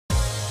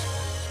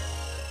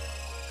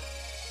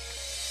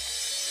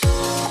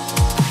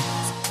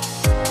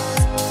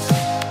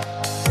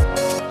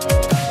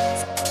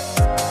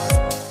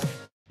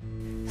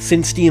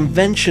Since the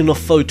invention of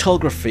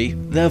photography,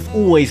 there have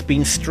always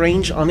been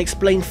strange,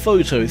 unexplained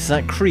photos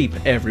that creep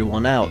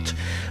everyone out.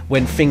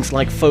 When things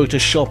like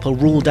Photoshop are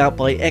ruled out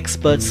by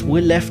experts,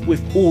 we're left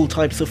with all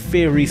types of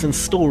theories and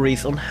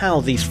stories on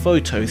how these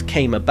photos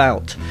came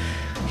about.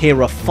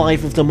 Here are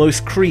 5 of the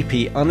most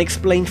creepy,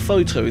 unexplained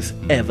photos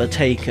ever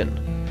taken.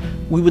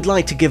 We would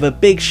like to give a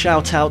big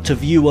shout out to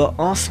viewer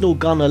Arsenal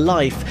Gunner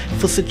Life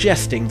for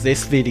suggesting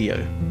this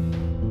video.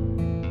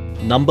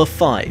 Number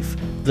 5.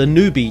 The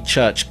Newby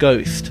Church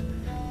Ghost.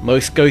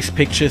 Most ghost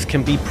pictures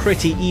can be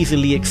pretty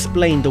easily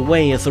explained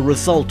away as a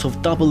result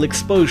of double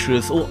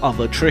exposures or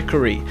other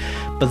trickery,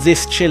 but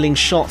this chilling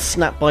shot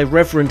snapped by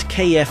Reverend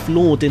K.F.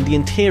 Lord in the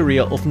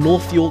interior of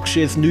North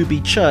Yorkshire's Newby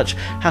Church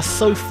has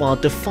so far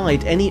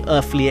defied any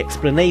earthly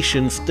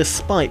explanations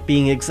despite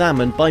being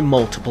examined by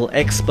multiple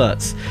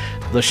experts.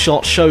 The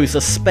shot shows a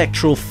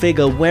spectral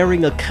figure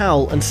wearing a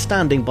cowl and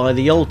standing by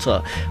the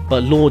altar,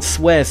 but Lord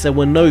swears there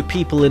were no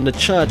people in the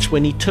church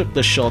when he took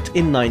the shot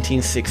in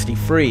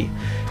 1963.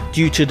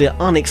 Due to the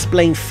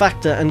unexplained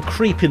factor and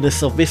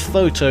creepiness of this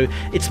photo,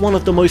 it's one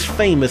of the most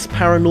famous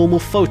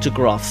paranormal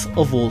photographs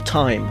of all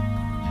time.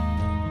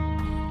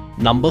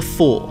 Number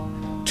 4.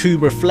 2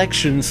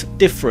 reflections,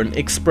 different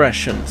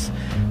expressions.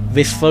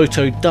 This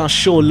photo does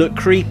sure look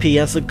creepy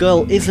as the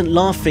girl isn't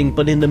laughing,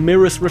 but in the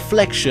mirror's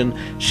reflection,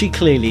 she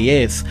clearly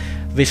is.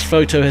 This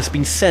photo has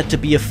been said to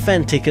be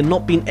authentic and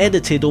not been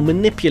edited or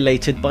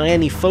manipulated by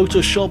any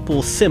Photoshop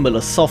or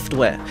similar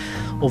software.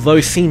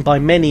 Although seen by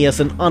many as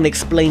an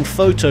unexplained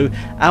photo,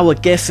 our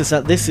guess is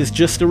that this is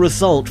just a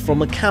result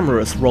from a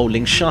camera's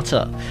rolling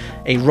shutter.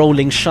 A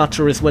rolling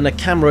shutter is when a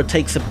camera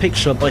takes a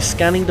picture by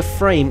scanning the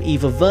frame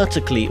either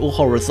vertically or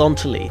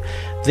horizontally.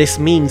 This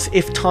means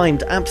if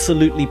timed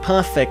absolutely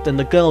perfect and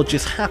the girl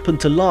just happened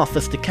to laugh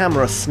as the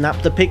camera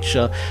snapped the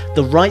picture,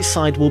 the right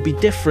side will be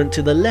different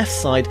to the left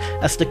side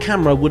as the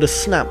camera would have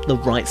snapped the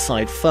right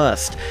side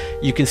first.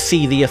 You can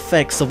see the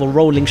effects of a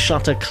rolling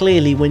shutter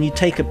clearly when you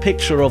take a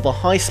picture of a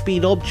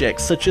high-speed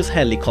object such as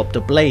helicopter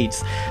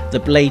blades. The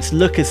blades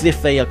look as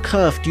if they are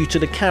curved due to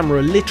the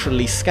camera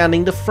literally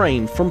scanning the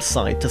frame from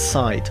side to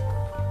side.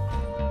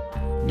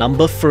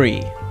 Number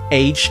 3.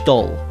 Aged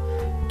doll.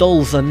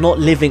 Dolls are not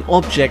living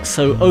objects,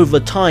 so over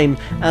time,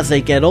 as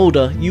they get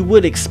older, you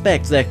would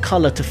expect their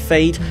colour to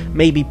fade,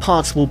 maybe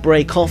parts will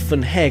break off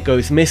and hair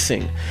goes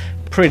missing.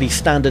 Pretty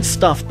standard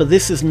stuff, but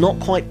this is not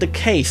quite the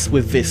case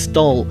with this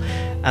doll.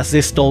 As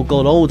this doll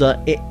got older,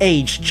 it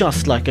aged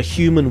just like a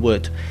human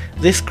would.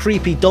 This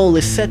creepy doll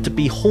is said to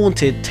be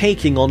haunted,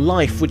 taking on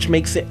life, which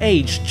makes it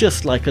age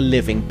just like a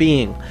living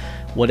being.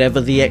 Whatever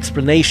the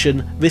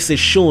explanation, this is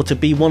sure to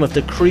be one of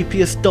the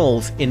creepiest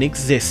dolls in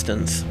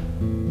existence.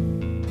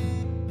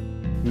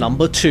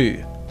 Number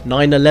 2.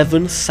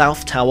 9/11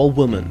 South Tower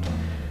Woman.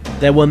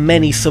 There were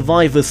many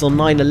survivors on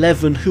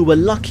 9/11 who were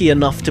lucky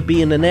enough to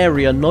be in an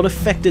area not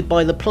affected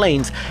by the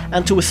planes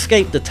and to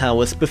escape the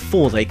towers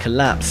before they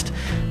collapsed.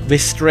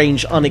 This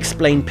strange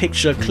unexplained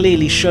picture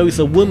clearly shows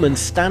a woman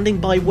standing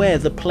by where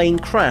the plane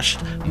crashed,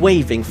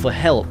 waving for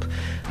help.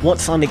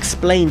 What's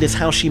unexplained is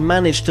how she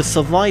managed to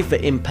survive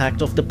the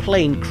impact of the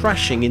plane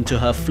crashing into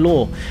her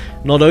floor.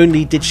 Not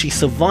only did she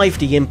survive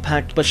the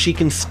impact, but she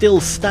can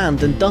still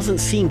stand and doesn't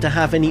seem to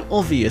have any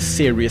obvious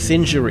serious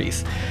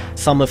injuries.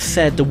 Some have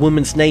said the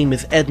woman's name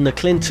is Edna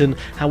Clinton,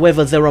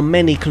 however there are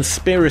many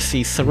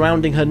conspiracies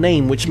surrounding her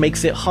name which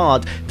makes it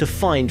hard to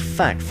find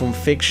fact from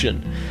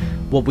fiction.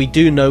 What we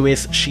do know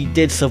is she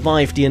did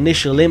survive the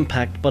initial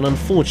impact, but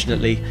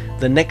unfortunately,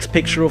 the next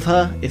picture of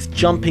her is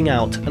jumping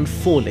out and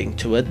falling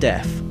to her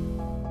death.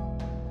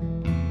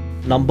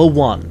 Number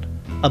 1.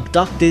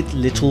 Abducted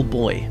little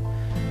boy.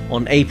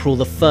 On April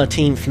the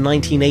 13th,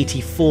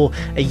 1984,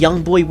 a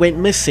young boy went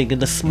missing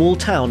in a small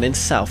town in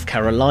South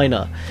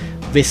Carolina.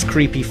 This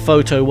creepy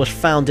photo was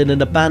found in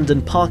an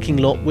abandoned parking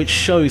lot which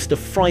shows the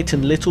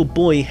frightened little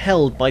boy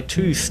held by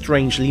 2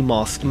 strangely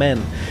masked men.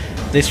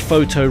 This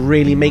photo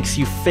really makes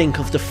you think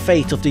of the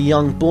fate of the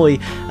young boy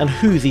and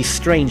who these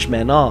strange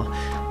men are.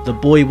 The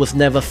boy was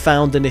never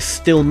found and is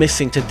still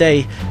missing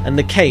today, and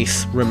the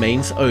case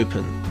remains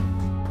open.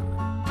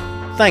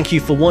 Thank you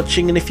for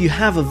watching, and if you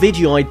have a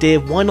video idea,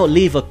 why not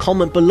leave a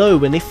comment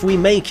below, and if we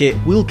make it,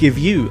 we'll give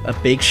you a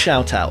big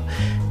shout out.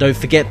 Don't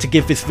forget to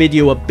give this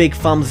video a big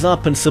thumbs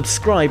up and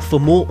subscribe for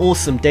more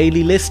awesome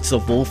daily lists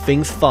of all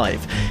things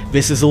 5.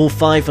 This is All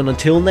 5, and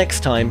until next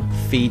time,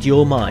 feed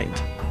your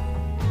mind.